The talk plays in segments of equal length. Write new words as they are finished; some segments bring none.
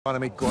Want to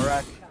meet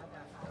Gorak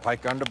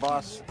Pyke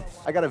Underboss?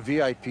 I got a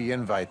VIP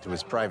invite to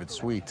his private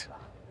suite.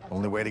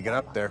 Only way to get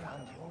up there.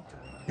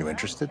 You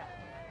interested?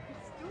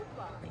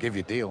 I'll give you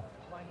a deal.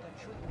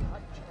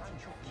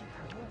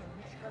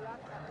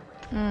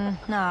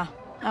 Nah,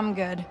 I'm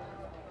good.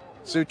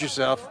 Suit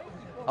yourself.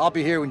 I'll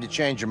be here when you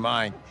change your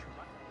mind.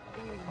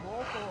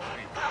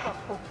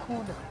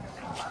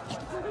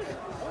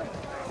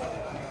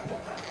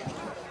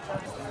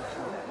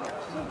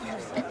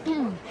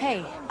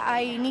 Hey,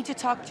 I need to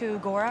talk to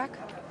Gorak.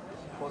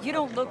 You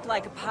don't look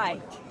like a Pyke,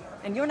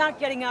 and you're not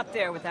getting up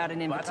there without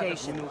an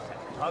invitation.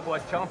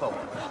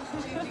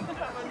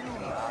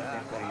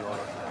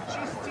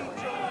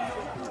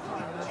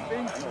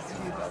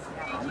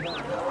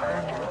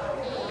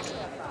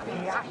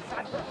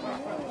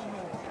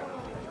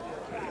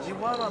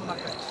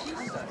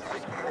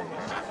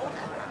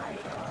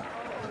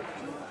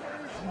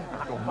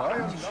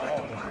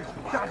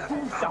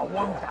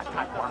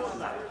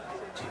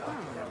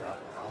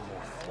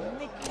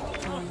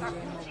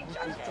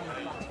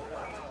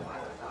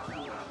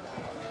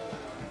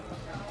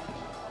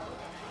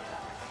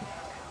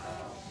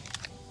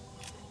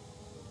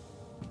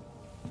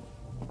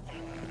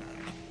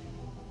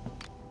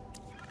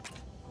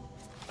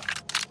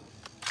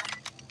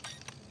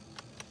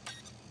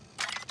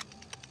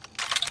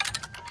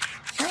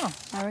 Oh,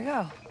 there we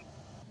go.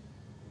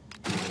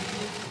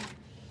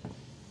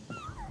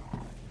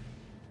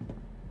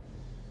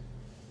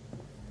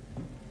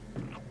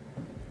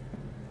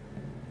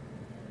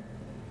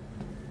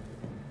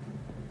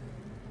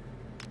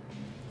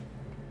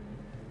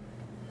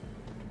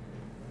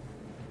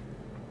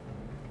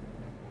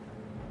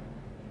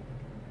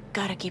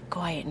 Gotta keep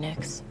quiet,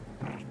 Nix.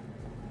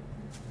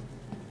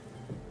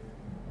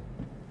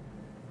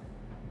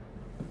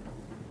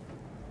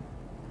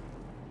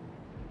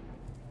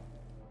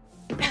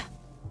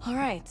 All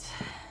right,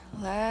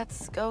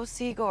 let's go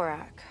see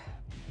Gorak.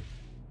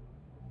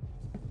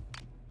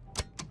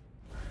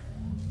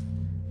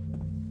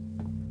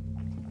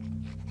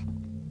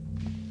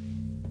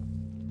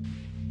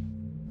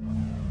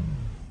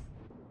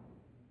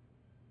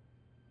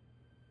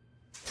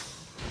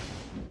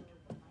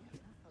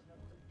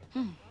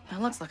 That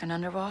looks like an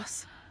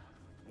underboss.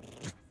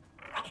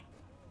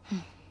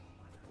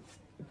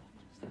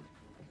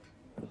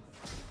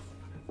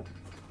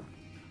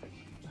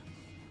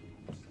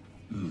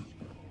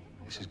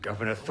 This is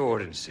Governor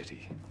Thornton's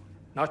city,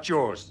 not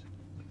yours.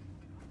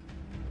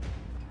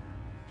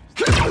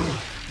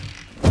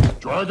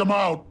 Drag him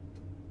out!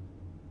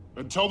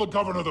 And tell the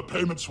governor the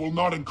payments will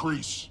not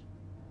increase.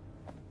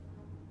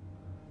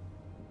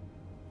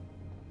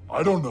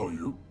 I don't know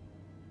you.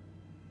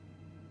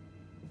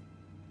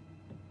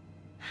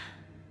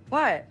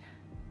 What?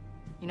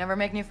 You never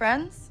make new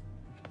friends?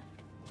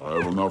 I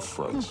have enough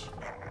friends.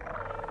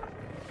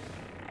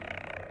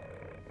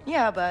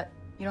 Yeah, but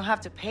you don't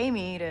have to pay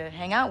me to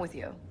hang out with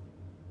you.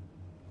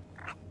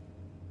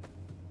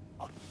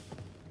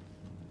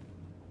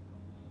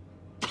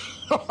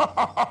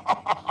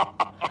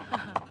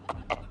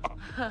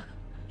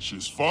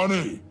 She's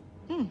funny.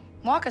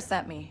 Waka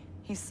sent me.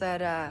 He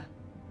said,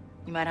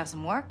 you might have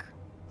some work?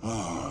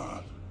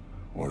 Ah,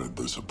 what a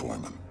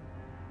disappointment.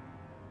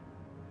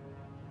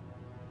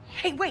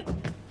 Hey, wait!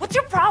 What's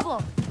your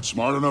problem?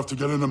 Smart enough to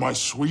get into my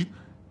suite?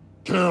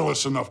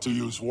 Careless enough to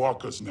use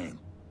Walker's name.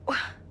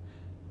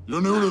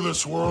 You're new to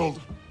this world.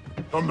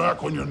 Come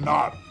back when you're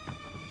not.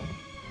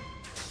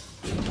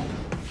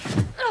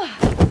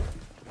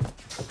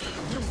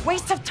 What a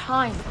waste of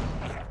time!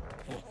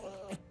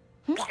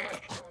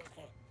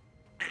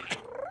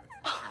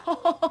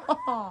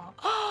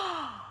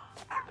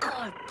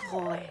 Good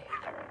boy.